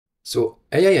So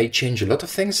AI changed a lot of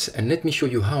things, and let me show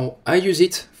you how I use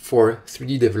it for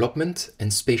 3D development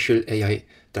and spatial AI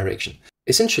direction.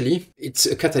 Essentially, it's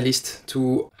a catalyst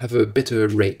to have a better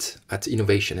rate at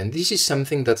innovation. And this is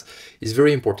something that is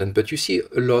very important, but you see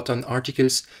a lot on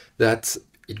articles that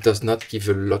it does not give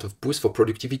a lot of boost for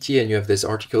productivity. And you have this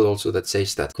article also that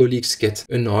says that colleagues get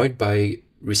annoyed by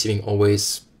receiving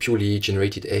always purely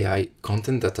generated AI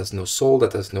content that has no soul,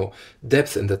 that has no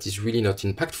depth, and that is really not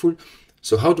impactful.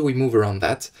 So how do we move around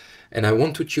that? And I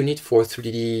want to tune it for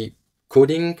 3D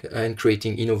coding and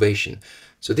creating innovation.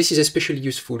 So this is especially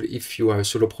useful if you are a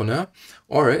solopreneur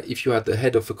or if you are the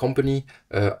head of a company,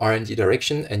 R&D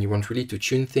direction, and you want really to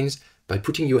tune things by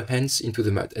putting your hands into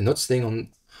the mud and not staying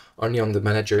only on the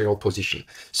managerial position.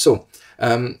 So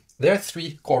there are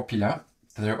 3 core pillars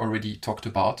that I already talked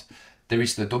about. There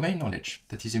is the domain knowledge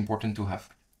that is important to have,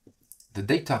 the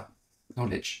data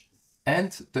knowledge,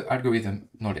 and the algorithm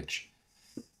knowledge.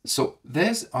 So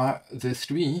these are the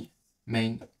 3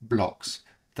 main blocks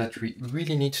that we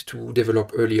really need to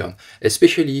develop early on,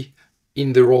 especially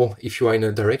in the role if you are in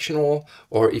a direction role,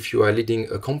 or if you are leading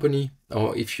a company,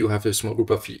 or if you have a small group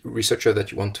of researchers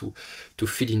that you want to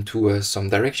feed into some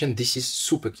direction. This is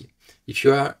super key. If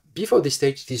you are before this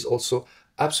stage, it is also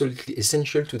absolutely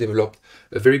essential to develop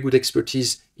a very good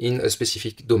expertise in a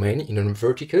specific domain, in a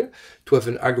vertical, to have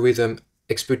an algorithm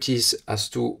expertise as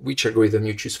to which algorithm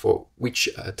you choose for which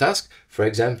task. For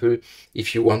example,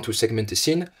 if you want to segment a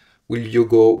scene, will you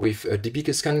go with a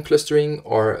Debug scan clustering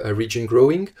or a region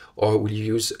growing, or will you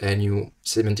use a new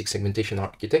semantic segmentation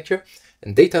architecture?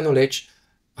 And data knowledge,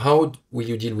 how will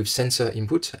you deal with sensor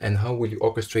input, and how will you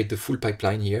orchestrate the full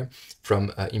pipeline here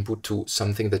from input to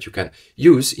something that you can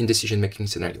use in decision-making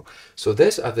scenario? So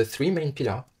these are the 3 main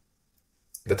pillars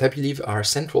that I believe are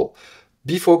central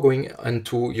before going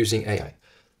into using AI.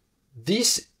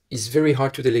 This is very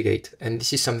hard to delegate, and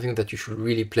this is something that you should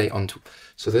really play onto.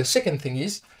 So the second thing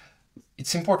is,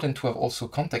 it's important to have also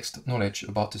context knowledge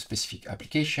about a specific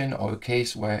application or a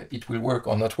case where it will work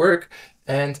or not work,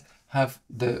 and have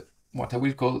the what I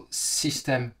will call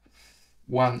system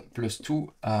 1 plus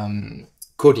 2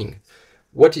 coding.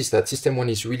 What is that? System 1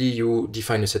 is really you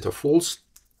define a set of rules,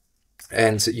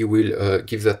 and you will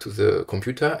give that to the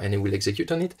computer and it will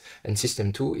execute on it. And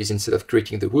system 2 is, instead of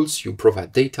creating the rules, you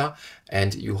provide data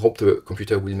and you hope the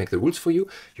computer will make the rules for you.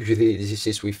 Usually this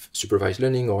is with supervised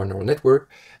learning or neural network.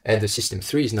 And the system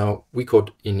 3 is now, we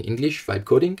code in English vibe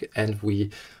coding, and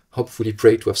we hopefully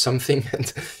pray to have something,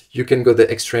 and you can go the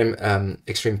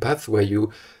extreme path where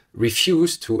you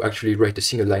refuse to actually write a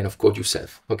single line of code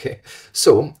yourself. Okay,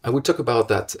 so I will talk about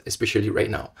that especially right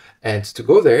now. And to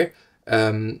go there,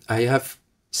 I have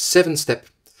 7 steps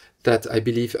that I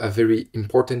believe are very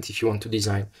important if you want to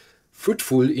design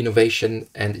fruitful innovation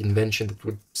and invention that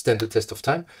would stand the test of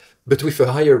time, but with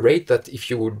a higher rate than if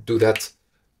you would do that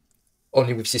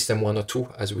only with system 1 or 2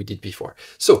 as we did before.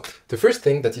 So the first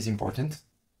thing that is important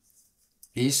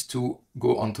is to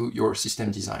go onto your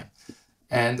system design.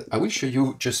 And I will show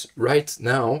you just right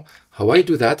now how I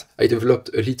do that. I developed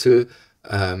a little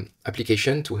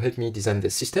application to help me design the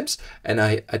systems, and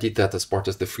I added that as part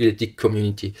of the freeletics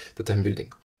community that I'm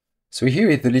building. So here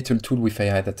is the little tool with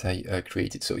AI that I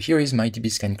created. So here is my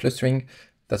DB scan clustering.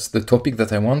 That's the topic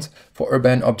that I want for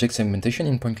urban object segmentation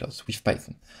in point clouds with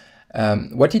Python.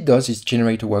 What it does is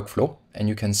generate a workflow, and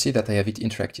you can see that I have it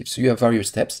interactive. So you have various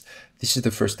steps. This is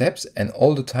the first steps, and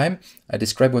all the time I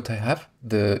describe what I have,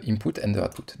 the input and the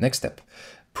output. Next step,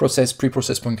 process,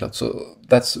 pre-process point cloud. So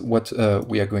that's what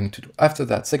we are going to do. After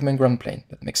that, segment ground plane,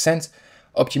 that makes sense.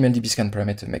 Optimal DB scan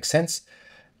parameter makes sense.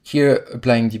 Here,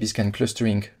 applying DB scan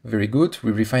clustering, very good.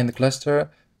 We refine the cluster,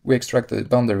 we extract the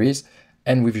boundaries,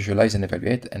 and we visualize and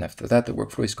evaluate, and after that the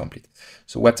workflow is complete.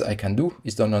 So what I can do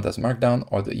is download as markdown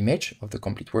or the image of the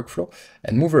complete workflow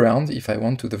and move around if I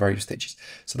want to the various stages.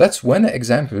 So that's one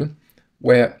example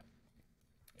where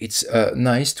it's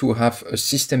nice to have a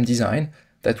system design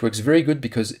that works very good,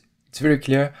 because it's very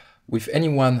clear with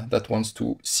anyone that wants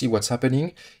to see what's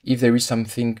happening, if there is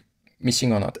something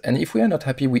missing or not. And if we are not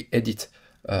happy, we edit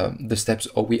the steps,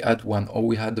 or we add one, or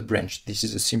we add the branch. This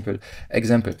is a simple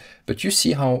example, but you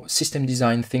see how system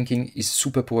design thinking is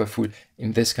super powerful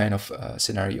in this kind of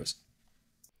scenarios.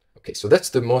 Okay, so that's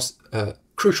the most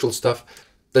crucial stuff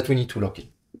that we need to lock in.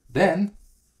 Then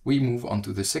we move on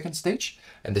to the second stage,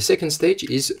 and the second stage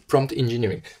is prompt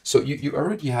engineering. So you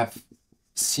already have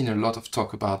seen a lot of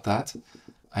talk about that.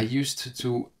 I used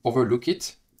to overlook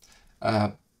it,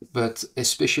 but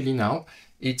especially now,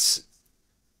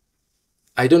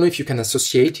 I don't know if you can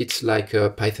associate it like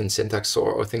Python syntax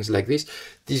or things like this.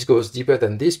 This goes deeper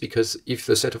than this, because if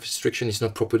the set of instruction is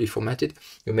not properly formatted,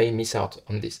 you may miss out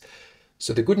on this.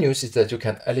 So the good news is that you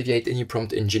can alleviate any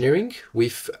prompt engineering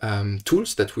with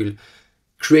tools that will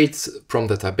create prompts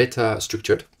that are better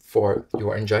structured for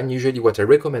your engine. Usually what I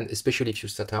recommend, especially if you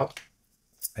start out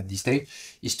at this stage,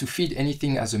 is to feed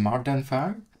anything as a markdown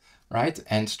file, right?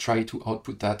 And try to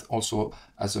output that also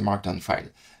as a markdown file.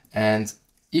 And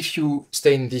if you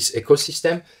stay in this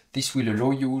ecosystem, this will allow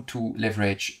you to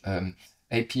leverage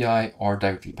API or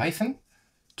directly Python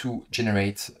to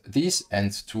generate this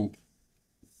and to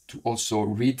also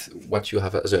read what you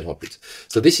have as an output.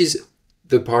 So this is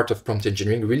the part of prompt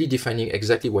engineering, really defining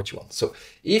exactly what you want. So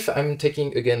if I'm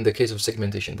taking again the case of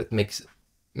segmentation that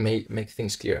may make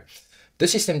things clear, the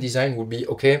system design would be,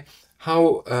 okay,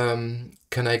 how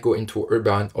can I go into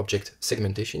urban object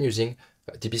segmentation using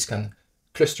dbScan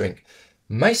clustering?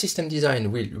 My system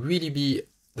design will really be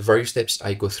the various steps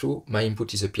I go through. My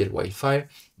input is a PLY file,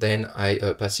 then I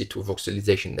pass it to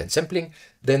voxelization, then sampling,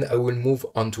 then I will move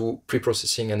on to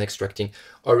pre-processing and extracting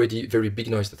already very big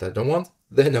noise that I don't want.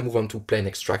 Then I move on to plain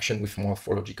extraction with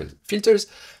morphological filters.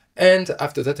 And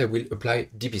after that, I will apply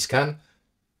dbScan,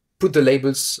 put the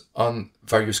labels on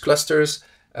various clusters,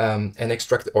 and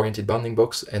extract the oriented bounding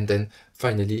box, and then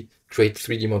finally create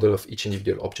 3D model of each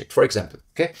individual object, for example.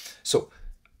 Okay, so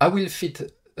I will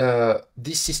fit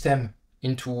this system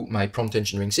into my prompt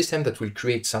engineering system that will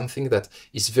create something that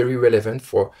is very relevant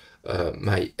for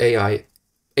my AI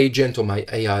agent or my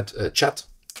AI chat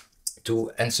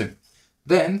to answer.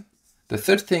 Then the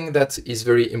third thing that is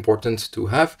very important to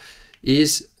have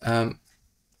is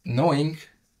knowing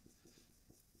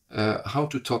how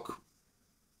to talk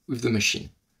with the machine.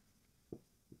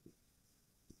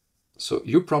 So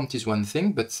your prompt is one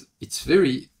thing, but it's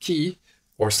very key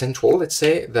or central, let's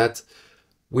say, that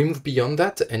we move beyond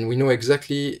that and we know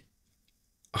exactly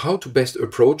how to best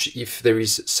approach if there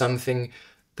is something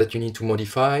that you need to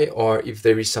modify, or if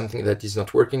there is something that is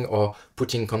not working, or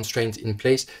putting constraints in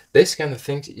place. These kind of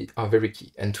things are very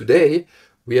key. And today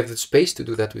we have the space to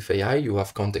do that with AI. You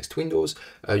have context windows,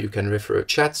 you can refer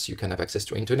chats, you can have access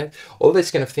to internet. All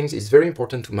these kind of things is very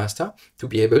important to master, to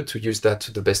be able to use that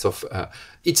to the best of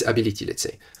its ability, let's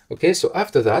say. Okay, so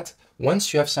after that,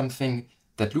 once you have something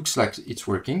that looks like it's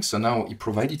working, so now it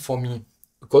provided for me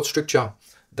a code structure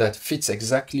that fits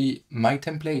exactly my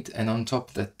template, and on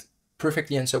top that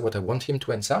perfectly answer what I want him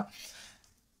to answer,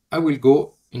 I will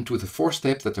go into the fourth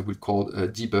step that I will call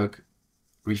debug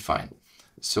refine.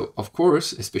 So of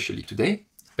course, especially today,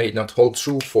 may not hold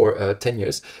true for 10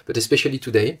 years, but especially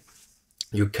today,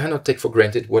 you cannot take for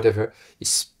granted whatever is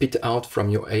spit out from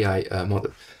your AI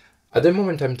model. At the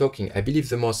moment I'm talking, I believe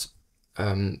the most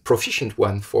proficient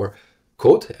one for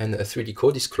code and a 3D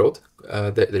code is Claude.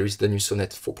 There is the new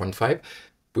Sonnet 4.5,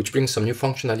 which brings some new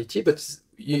functionality, but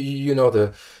you know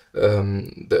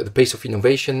the pace of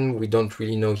innovation we don't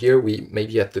really know here. We may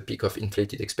be at the peak of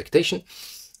inflated expectation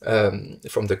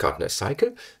from the Gartner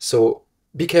cycle. So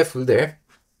be careful there.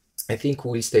 I think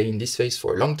we will stay in this phase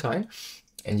for a long time.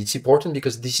 And it's important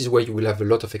because this is where you will have a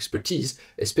lot of expertise,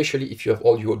 especially if you have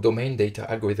all your domain data,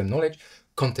 algorithm knowledge,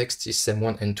 context system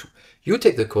 1 and 2. You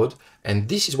take the code, and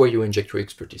this is where you inject your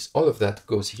expertise. All of that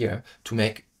goes here to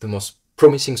make the most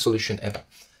promising solution ever.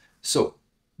 So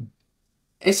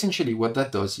essentially what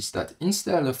that does is that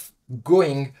instead of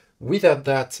going without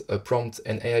that prompt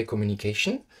and AI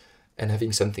communication and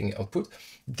having something output,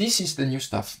 this is the new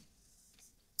stuff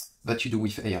that you do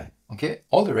with AI. Okay,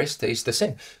 all the rest stays the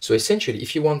same. So essentially,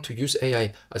 if you want to use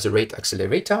AI as a rate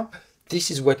accelerator, this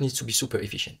is what needs to be super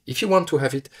efficient. If you want to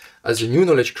have it as a new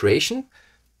knowledge creation,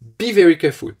 be very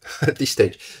careful at this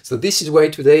stage. So this is why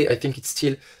today I think it's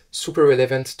still super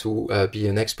relevant to be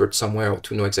an expert somewhere, or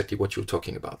to know exactly what you're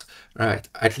talking about. All right,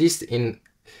 at least in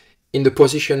the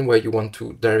position where you want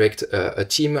to direct a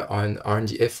team on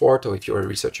R&D effort, or if you're a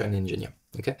researcher and engineer.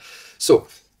 Okay, so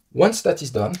once that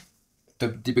is done, the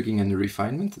debugging and the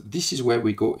refinement, this is where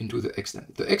we go into the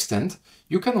extent. The extent,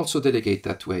 you can also delegate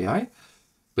that to AI,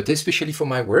 but especially for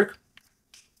my work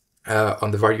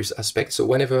on the various aspects. So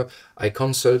whenever I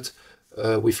consult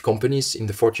with companies in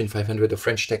the Fortune 500 or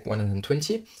French Tech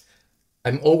 120,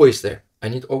 I'm always there. I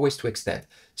need always to extend.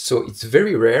 So it's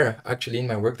very rare actually in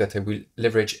my work that I will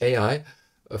leverage AI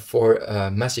for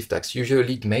massive tasks.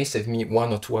 Usually it may save me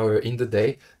 1 or 2 hours in the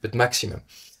day, but maximum.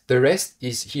 The rest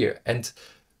is here. And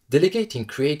delegating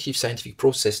creative scientific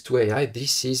process to AI,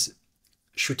 this is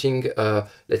shooting,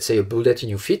 let's say, a bullet in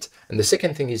your feet. And the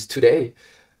second thing is today,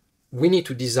 we need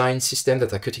to design systems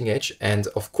that are cutting edge. And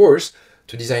of course,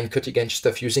 to design cutting edge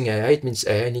stuff using AI, it means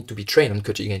AI need to be trained on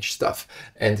cutting edge stuff.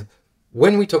 And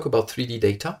when we talk about 3D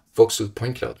data, voxel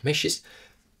point cloud meshes,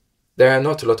 there are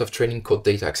not a lot of training code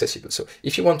data accessible. So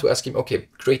if you want to ask him, okay,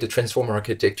 create a transformer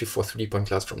architecture for 3D point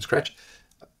clouds from scratch,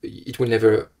 it will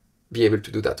never be able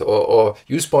to do that. Or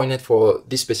use PointNet for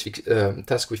this specific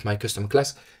task with my custom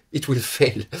class, it will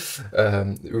fail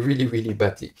really, really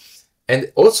badly.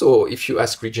 And also, if you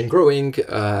ask region growing,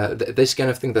 this kind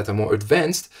of thing that are more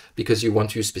advanced, because you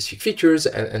want to use specific features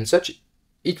and such,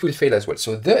 it will fail as well.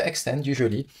 So the extent,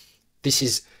 usually, this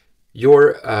is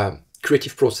your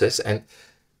creative process, and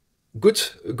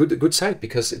good side,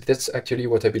 because that's actually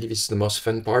what I believe is the most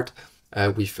fun part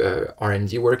with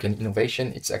R&D work and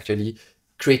innovation. It's actually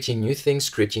creating new things,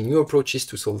 creating new approaches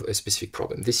to solve a specific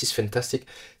problem. This is fantastic.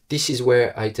 This is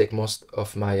where I take most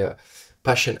of my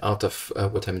passion out of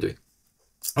what I'm doing.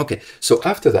 Okay, so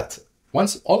after that,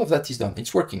 once all of that is done,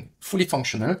 it's working, fully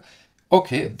functional.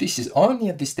 Okay, this is only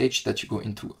at this stage that you go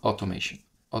into automation,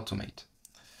 automate.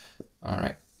 All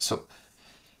right, so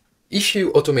if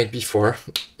you automate before,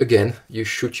 again, you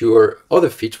shoot your other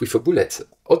feet with a bullet.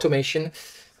 Automation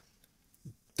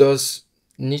does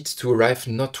need to arrive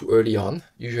not too early on.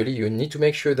 Usually you need to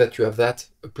make sure that you have that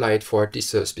applied for this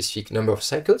specific number of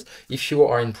cycles. If you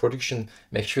are in production,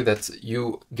 make sure that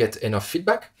you get enough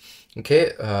feedback,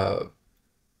 okay,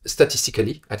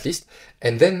 statistically at least,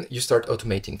 and then you start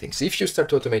automating things. If you start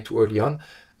to automate too early on,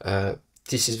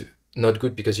 this is not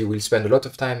good, because you will spend a lot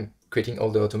of time creating all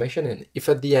the automation, and if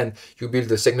at the end you build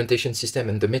the segmentation system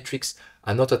and the metrics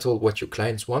are not at all what your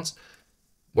clients want,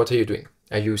 what are you doing?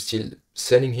 Are you still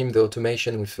sending him the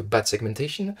automation with a bad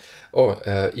segmentation? Or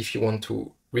if you want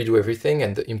to redo everything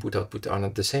and the input output are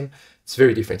not the same, it's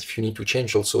very different. If you need to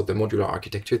change also the modular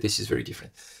architecture, this is very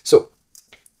different. So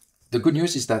the good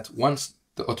news is that once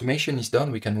the automation is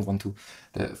done, we can move on to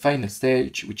the final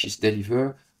stage, which is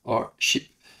deliver or ship.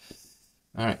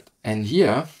 All right, and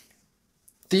here,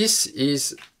 this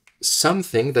is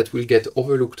something that will get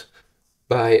overlooked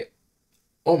by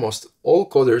almost all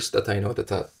coders that I know, that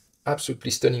are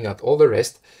absolutely stunning at all the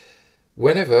rest.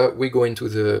 Whenever we go into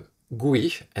the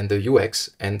GUI and the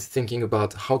UX and thinking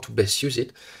about how to best use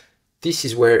it, this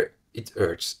is where it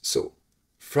hurts. So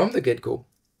from the get-go,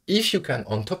 if you can,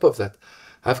 on top of that,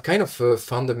 have kind of a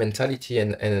founder mentality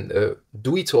and a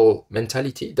do-it-all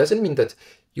mentality, doesn't mean that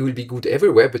you will be good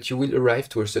everywhere, but you will arrive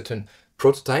to a certain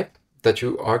prototype that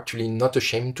you are actually not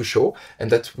ashamed to show, and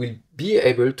that will be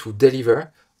able to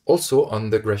deliver also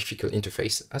on the graphical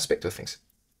interface aspect of things.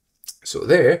 So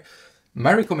there,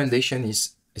 my recommendation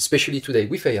is, especially today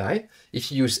with AI,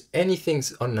 if you use anything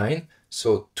online,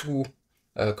 so two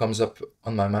comes up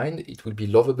on my mind, it will be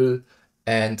Lovable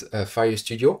and Fire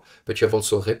Studio, but you have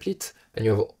also Replit and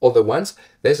you have other ones.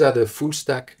 These are the full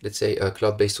stack, let's say, a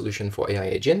cloud-based solution for AI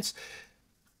agents.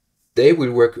 They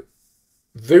will work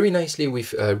very nicely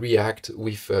with React,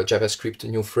 with JavaScript,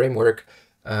 new framework,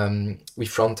 with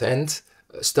front-end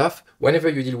stuff. Whenever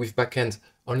you deal with backend,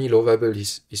 only Lovable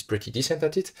is pretty decent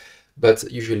at it, but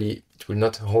usually it will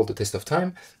not hold the test of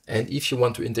time. And if you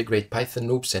want to integrate Python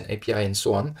loops and API and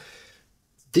so on,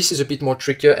 this is a bit more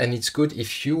trickier, and it's good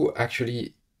if you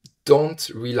actually don't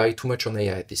rely too much on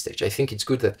AI at this stage. I think it's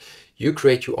good that you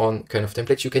create your own kind of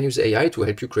templates. You can use AI to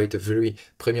help you create a very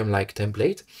premium-like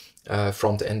template,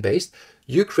 front-end based.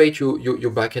 You create your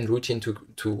backend routine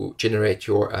to generate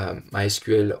your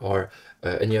MySQL or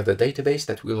any other database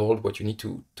that will hold what you need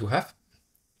to have.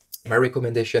 My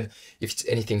recommendation, if it's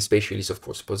anything spatial, is of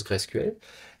course PostgreSQL.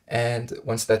 And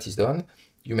once that is done,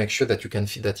 you make sure that you can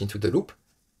feed that into the loop.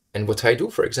 And what I do,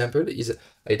 for example, is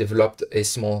I developed a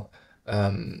small,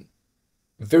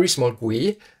 very small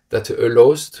GUI that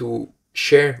allows to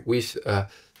share with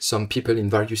some people in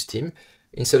various teams.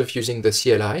 Instead of using the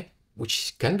CLI,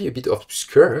 which can be a bit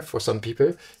obscure for some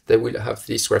people, they will have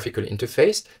this graphical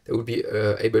interface. They will be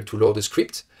able to load a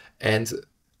script, and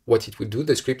what it will do,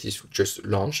 the script is just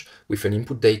launch with an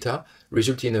input data,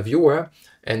 result in a viewer,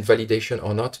 and validation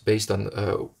or not based on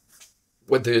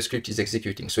what the script is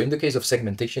executing. So in the case of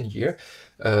segmentation here,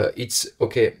 it's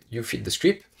okay, you feed the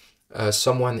script,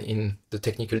 someone in the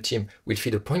technical team will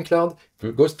feed a point cloud,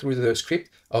 will go through the script,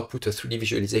 output a 3D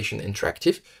visualization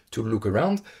interactive to look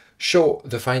around, show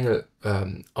the final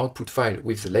output file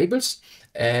with the labels,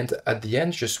 and at the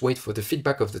end, just wait for the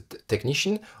feedback of the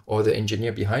technician or the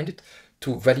engineer behind it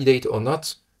to validate or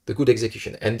not the good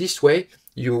execution. And this way,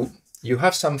 you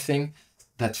have something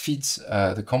that feeds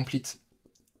the complete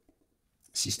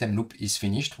system loop is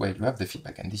finished while you have the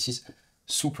feedback. And this is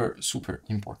super, super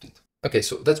important. Okay,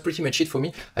 so that's pretty much it for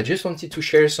me. I just wanted to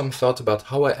share some thought about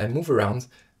how I move around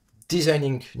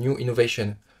designing new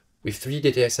innovation with 3D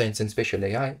data science and spatial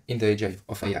AI in the age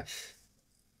of AI.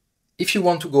 If you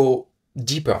want to go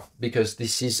deeper, because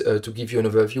this is to give you an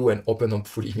overview and open up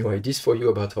fully new ideas for you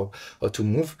about how to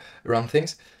move around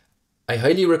things, I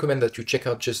highly recommend that you check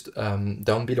out just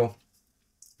down below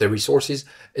the resources,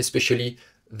 especially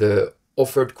the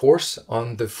offered course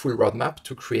on the full roadmap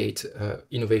to create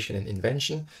innovation and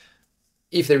invention.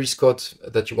 If there is code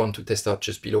that you want to test out,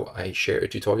 just below I share a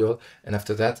tutorial. And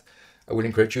after that, I will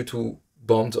encourage you to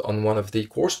bond on one of the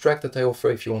course tracks that I offer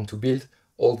if you want to build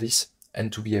all this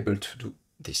and to be able to do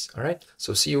this. All right.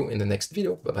 So see you in the next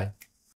video. Bye-bye.